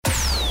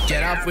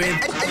Get up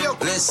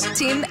with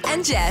Tim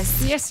and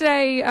Jess.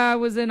 Yesterday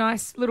was a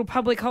nice little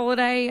public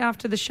holiday.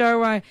 After the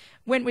show, I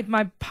went with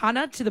my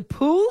partner to the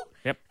pool.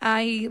 Yep.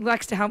 He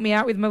likes to help me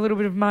out with a little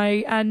bit of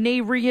my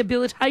knee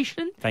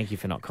rehabilitation. Thank you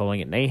for not calling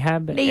it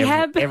kneehab.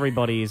 Kneehab.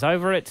 Everybody is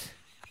over it.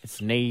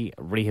 It's knee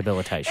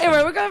rehabilitation.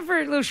 Anyway, we're going for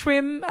a little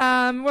swim.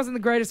 It wasn't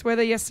the greatest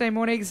weather yesterday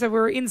morning, so we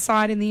were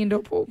inside in the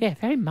indoor pool. Yeah,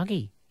 very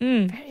muggy.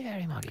 Very,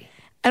 very muggy.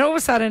 And all of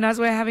a sudden, as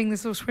we're having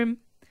this little swim,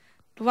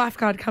 the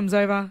lifeguard comes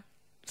over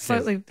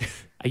slowly.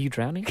 Are you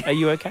drowning? Are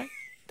you okay?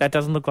 That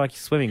doesn't look like you're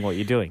swimming. What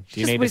you're doing?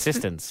 Do you need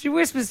assistance? She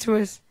whispers to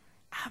us,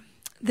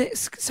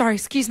 sorry,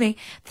 excuse me,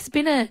 there's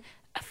been a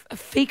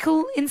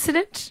fecal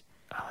incident.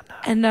 Oh, no.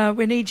 And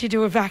we need you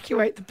to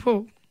evacuate the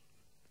pool.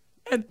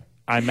 And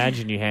I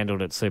imagine you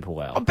handled it super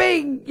well.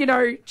 being,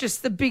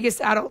 just the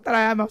biggest adult that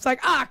I am, I was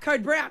like,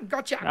 Code Brown,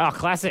 gotcha. Oh,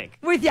 classic.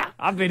 With ya.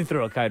 I've been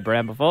through a Code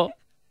Brown before.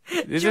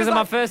 This isn't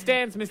my first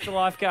dance, Mr.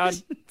 Lifeguard.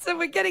 So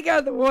we're getting out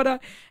of the water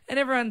and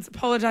everyone's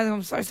apologising.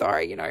 I'm so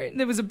sorry,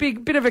 There was a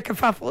bit of a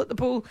kerfuffle at the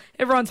pool.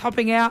 Everyone's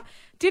hopping out.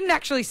 Didn't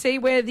actually see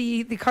where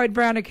the Code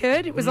Brown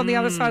occurred. It was on the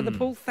other side of the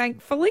pool,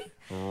 thankfully.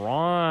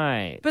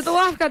 Right. But the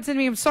lifeguard said to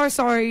me, I'm so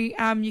sorry.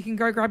 You can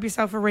go grab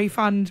yourself a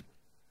refund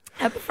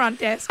at the front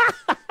desk.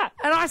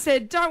 And I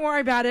said, don't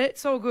worry about it.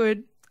 It's all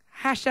good.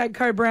 Hashtag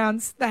Code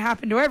Browns. They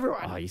happen to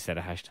everyone. Oh, you said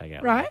a hashtag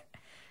out. Right?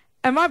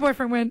 And my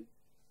boyfriend went,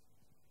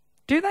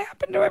 do they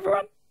happen to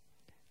everyone?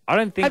 I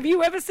don't think. Have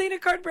you ever seen a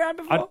Code Brown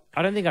before?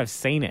 I don't think I've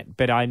seen it,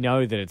 but I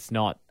know that it's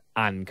not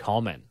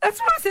uncommon. That's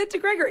what I said to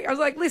Gregory. I was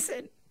like,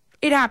 listen,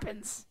 it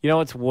happens. You know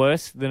what's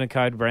worse than a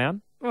Code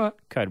Brown? What?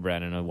 Code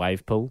Brown in a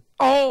wave pool.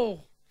 Oh.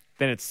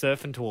 Then it's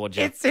surfing towards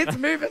you. It's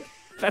moving.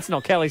 That's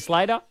not Kelly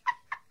Slater.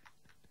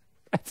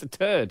 That's a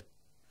turd.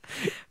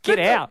 Get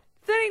out.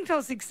 13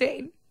 till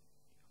 16.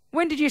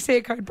 When did you see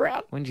a Code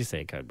Brown? When did you see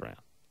a Code Brown?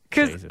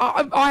 Because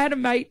I had a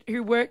mate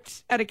who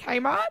worked at a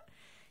Kmart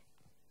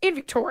in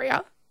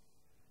Victoria.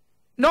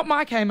 Not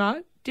my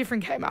Kmart,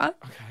 different Kmart.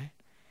 Okay.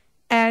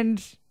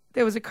 And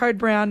there was a Code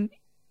Brown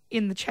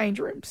in the change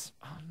rooms.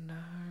 Oh, no.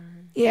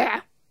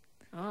 Yeah.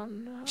 Oh,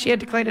 no. She had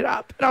to clean it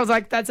up. And I was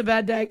like, that's a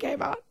bad day,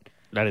 Kmart.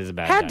 That is a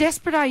bad How day.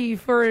 desperate are you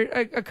for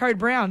a Code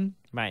Brown?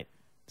 Mate,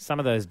 some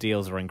of those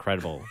deals are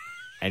incredible.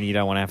 And you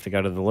don't want to have to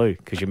go to the loo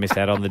because you miss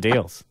out on the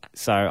deals.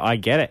 So I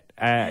get it.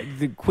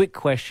 The quick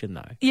question,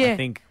 though. Yeah. I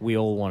think we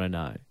all want to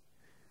know.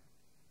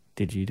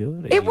 Did you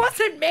do it? It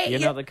wasn't me. You're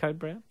not the Code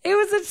Brown? It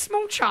was a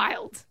small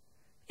child.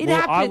 It Well,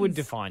 happens. I would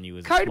define you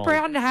as a Code small...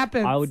 Brown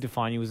happens. I would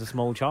define you as a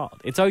small child.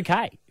 It's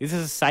okay. This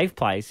is a safe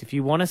place. If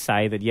you want to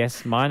say that,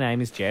 yes, my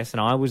name is Jess and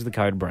I was the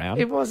Code Brown.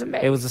 It wasn't me.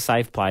 It was a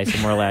safe place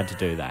and we're allowed to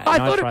do that. I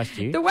and I thought trust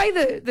you. The way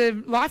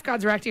the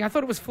lifeguards were acting, I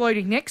thought it was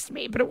floating next to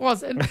me, but it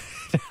wasn't.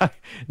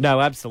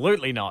 No,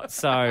 absolutely not.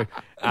 So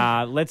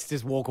let's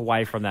just walk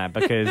away from that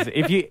because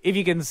if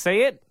you can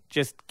see it,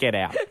 just get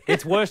out.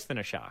 It's worse than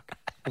a shark.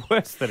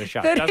 Worse than a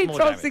shark. Does 13, more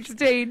 12, damage.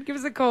 16. Give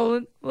us a call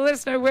and let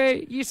us know where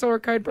you saw a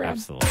Code Brown.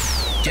 Absolutely.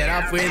 Get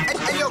up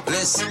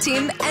with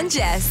Tim and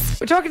Jess.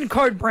 We're talking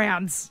Code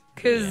Browns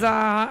because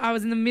I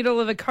was in the middle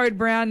of a Code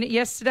Brown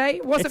yesterday.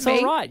 It wasn't It's me.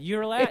 all right.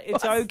 You're allowed.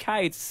 It's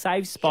okay. It's a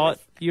safe spot.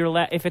 You're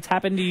allowed. If it's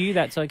happened to you,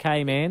 that's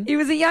okay, man. It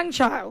was a young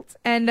child,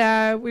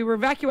 and we were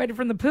evacuated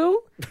from the pool.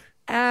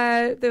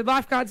 The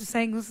lifeguards were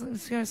saying,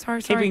 listen,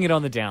 sorry. Keeping it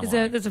on the down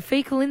line. There's a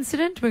fecal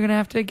incident. We're going to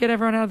have to get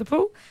everyone out of the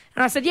pool.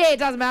 And I said, yeah, it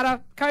doesn't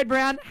matter. Code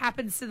Brown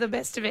happens to the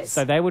best of us.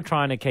 So they were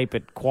trying to keep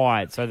it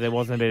quiet so there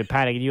wasn't a bit of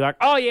panic. And you're like,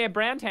 oh, yeah,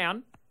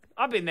 Browntown.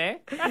 I've been there.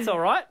 That's all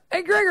right.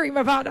 And Gregory,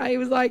 my partner, he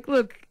was like,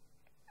 look,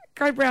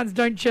 Code Browns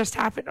don't just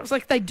happen. I was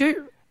like, they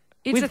do.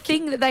 It's a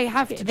thing that they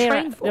have to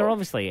train for. They're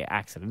obviously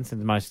accidents,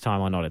 and most of the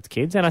time are not it's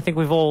kids. And I think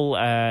we've all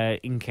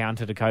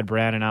encountered a Code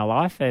Brown in our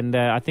life, and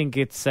I think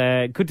it's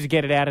good to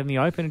get it out in the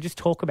open and just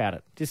talk about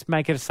it. Just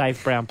make it a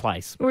safe brown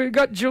place. We've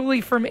got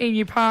Julie from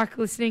Emu Park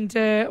listening to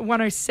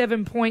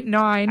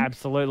 107.9.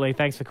 Absolutely.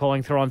 Thanks for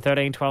calling through on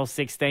 13, 12,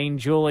 16.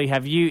 Julie,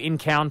 have you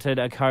encountered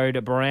a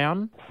Code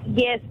Brown?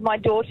 Yes, my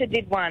daughter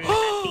did one at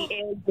the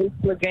Air Beach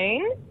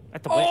Lagoon.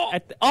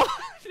 No.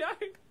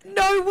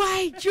 No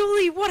way.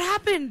 Julie, what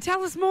happened?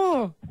 Tell us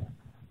more.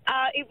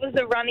 It was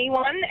a runny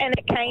one, and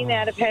it came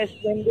out of her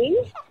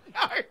swimming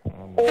No.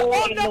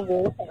 all in the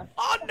water.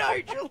 Oh, no,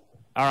 Julie.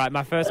 All right,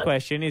 my first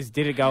question is,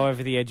 did it go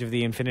over the edge of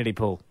the infinity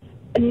pool?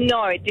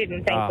 No, it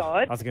didn't, thank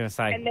God. I was going to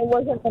say. And there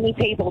wasn't many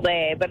people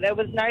there, but there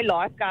was no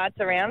lifeguards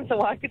around,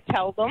 so I could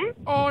tell them.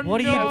 Oh,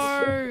 What no.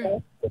 are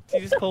you... Did you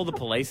just call the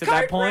police at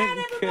Code that point?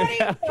 Brown, everybody.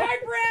 Code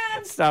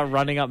Brown. Start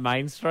running up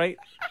Main Street?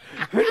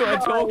 Who do I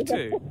talk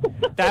to?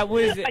 That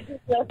was... I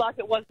just felt like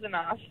it wasn't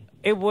us.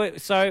 It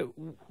was. So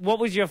what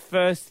was your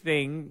first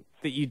thing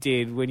that you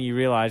did when you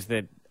realised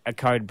that a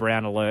Code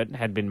Brown alert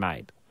had been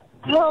made?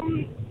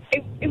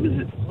 It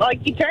was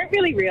like you don't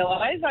really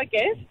realise, I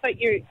guess, but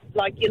you're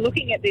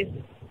looking at this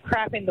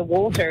crap in the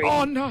water.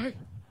 Oh, no.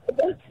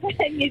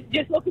 And you're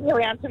just looking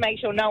around to make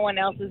sure no one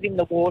else is in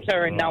the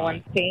water and no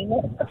one's seeing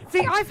it.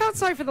 See, I felt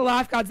sorry for the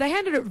lifeguards. They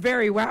handled it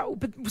very well,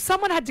 but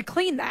someone had to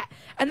clean that,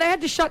 and they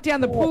had to shut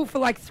down the pool for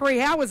like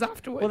 3 hours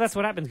afterwards. Well, that's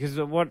what happens because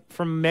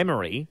from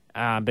memory,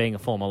 being a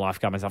former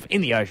lifeguard myself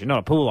in the ocean, not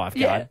a pool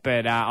lifeguard,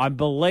 but I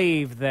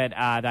believe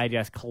that they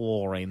just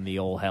chlorine the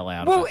all hell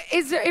out of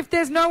it. If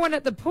there's no one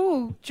at the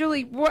pool,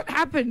 Julie, what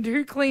happened?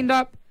 Who cleaned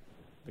up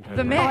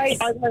the mess?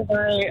 I don't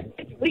know.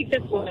 We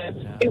just left.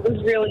 It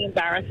was really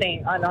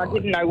embarrassing, and I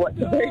didn't know what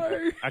to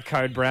do. A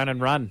code brown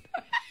and run.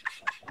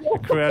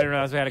 We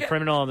had a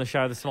criminal on the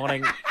show this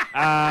morning.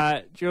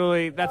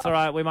 Julie, that's all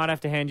right. We might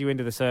have to hand you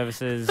into the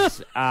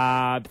services.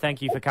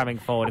 Thank you for coming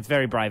forward. It's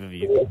very brave of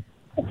you.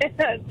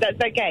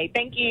 That's okay.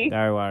 Thank you.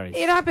 No worries.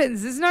 It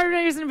happens. There's no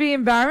reason to be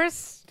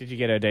embarrassed. Did you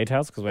get her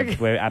details? Because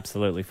we're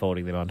absolutely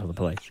forwarding them on to the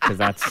police. Because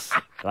that's,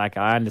 like,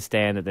 I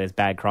understand that there's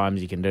bad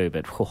crimes you can do,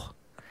 but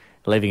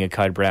leaving a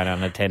code brown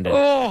unattended,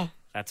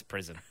 that's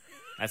prison.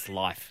 That's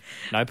life.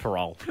 No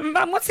parole.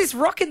 Mum, what's this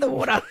rock in the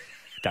water?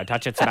 Don't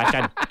touch it,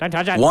 Sebastian. Don't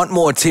touch it. Want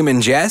more Tim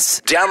and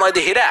Jess? Download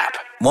the Hit app.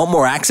 Want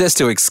more access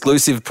to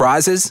exclusive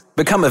prizes?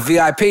 Become a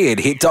VIP at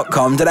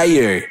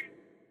hit.com.au.